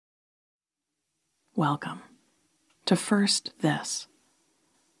welcome to First This,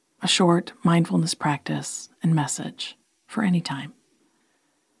 a short mindfulness practice and message for any time.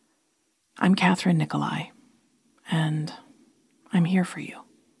 I'm Kathryn Nicolai, and I'm here for you.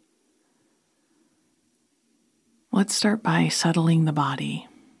 Let's start by settling the body,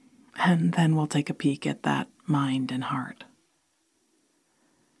 and then we'll take a peek at that mind and heart.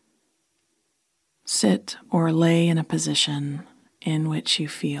 Sit or lay in a position in which you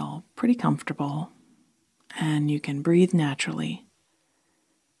feel pretty comfortable and you can breathe naturally,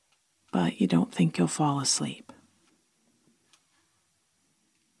 but you don't think you'll fall asleep.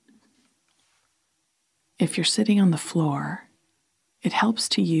 If you're sitting on the floor, it helps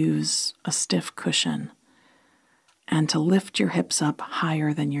to use a stiff cushion and to lift your hips up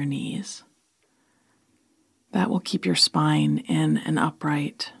higher than your knees. That will keep your spine in an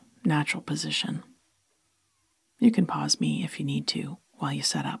upright, natural position. You can pause me if you need to while you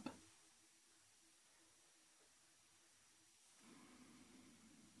set up.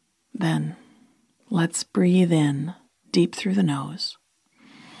 Then, let's breathe in deep through the nose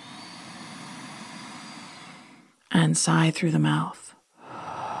and sigh through the mouth.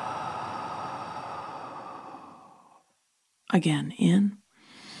 Again, in.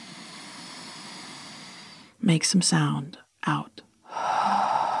 Make some sound out.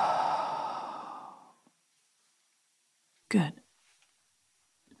 Good.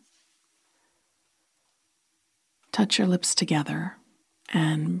 Touch your lips together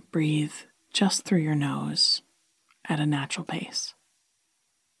and breathe just through your nose at a natural pace.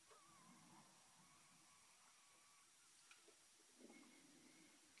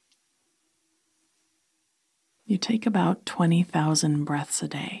 You take about 20,000 breaths a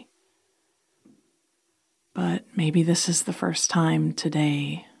day, but maybe this is the first time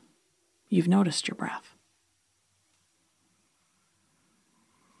today you've noticed your breath.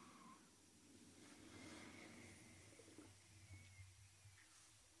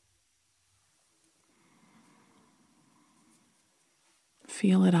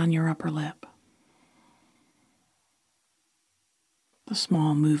 Feel it on your upper lip, the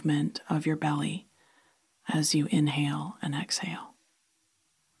small movement of your belly as you inhale and exhale.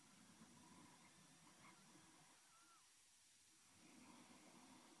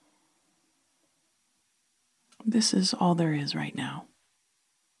 This is all there is right now.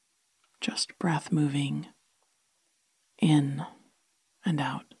 Just breath moving in and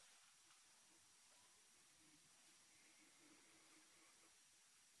out.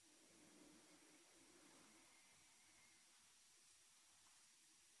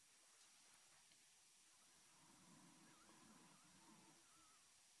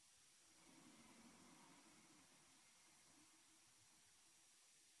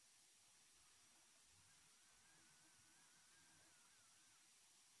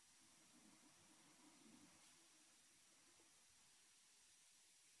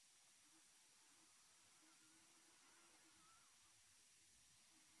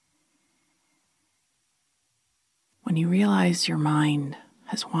 When you realize your mind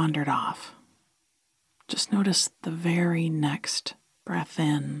has wandered off, just notice the very next breath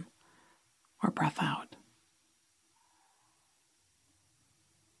in or breath out.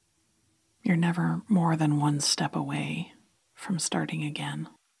 You're never more than one step away from starting again.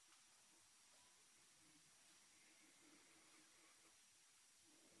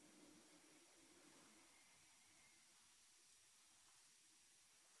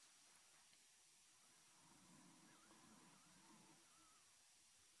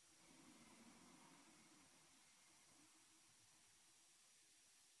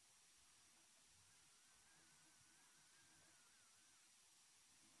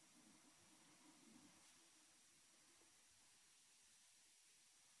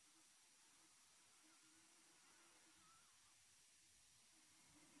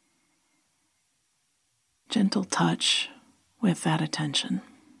 Gentle touch with that attention.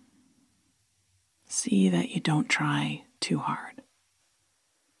 See that you don't try too hard.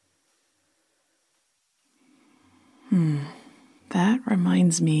 That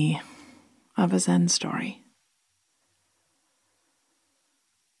reminds me of a Zen story.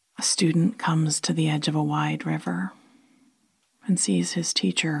 A student comes to the edge of a wide river and sees his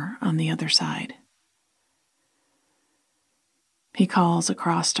teacher on the other side. He calls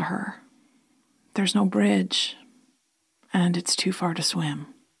across to her. There's no bridge, and it's too far to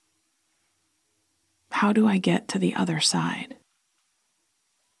swim. How do I get to the other side?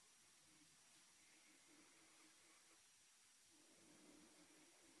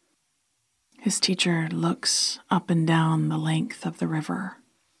 His teacher looks up and down the length of the river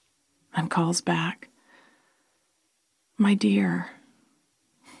and calls back, "My dear,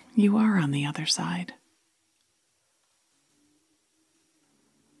 You are on the other side.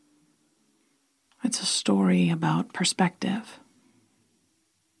 It's a story about perspective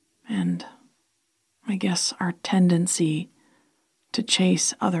and, I guess, our tendency to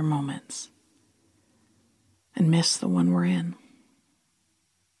chase other moments and miss the one we're in.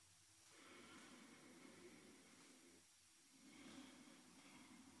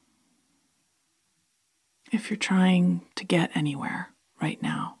 If you're trying to get anywhere right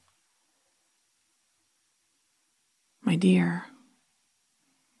now, my dear,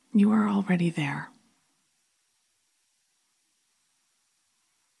 you are already there.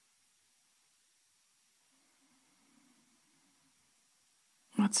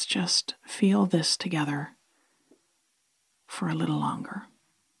 Let's just feel this together for a little longer.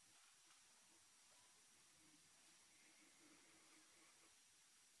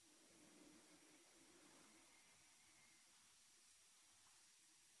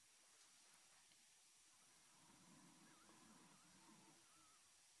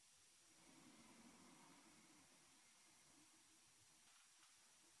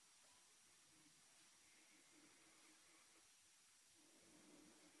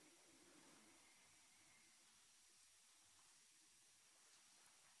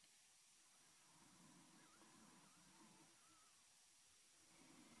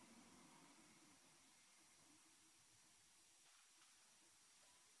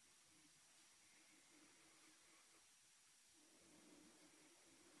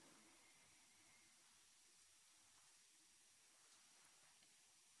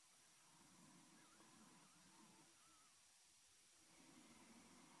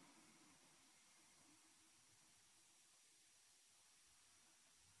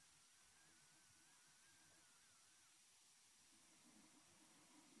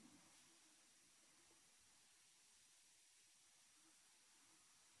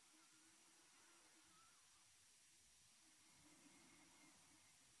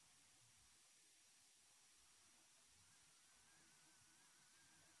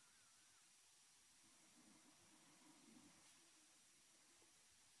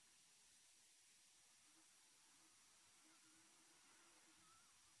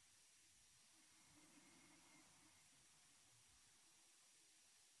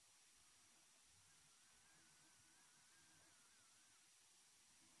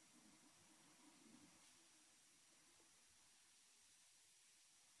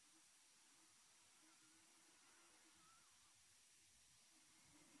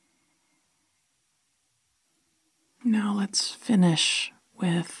 Now let's finish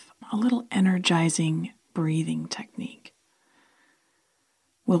with a little energizing breathing technique.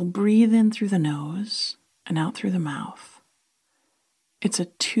 We'll breathe in through the nose and out through the mouth. It's a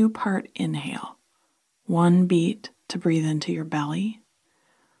 2-part inhale. 1 beat to breathe into your belly,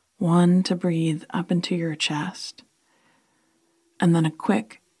 1 to breathe up into your chest, and then a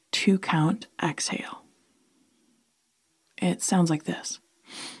quick 2-count exhale. It sounds like this.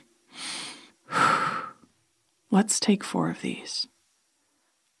 Let's take 4 of these.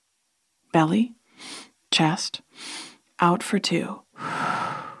 Belly, chest, out for 2.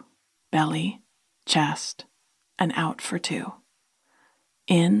 Belly, chest, and out for 2.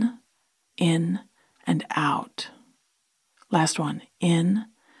 In, and out. Last one. In,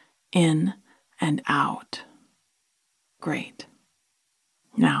 and out. Great.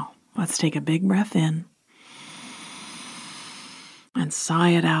 Now, let's take a big breath in and sigh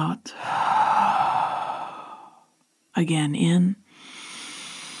it out. Again, in.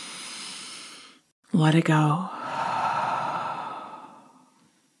 Let it go.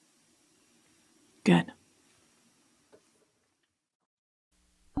 Good.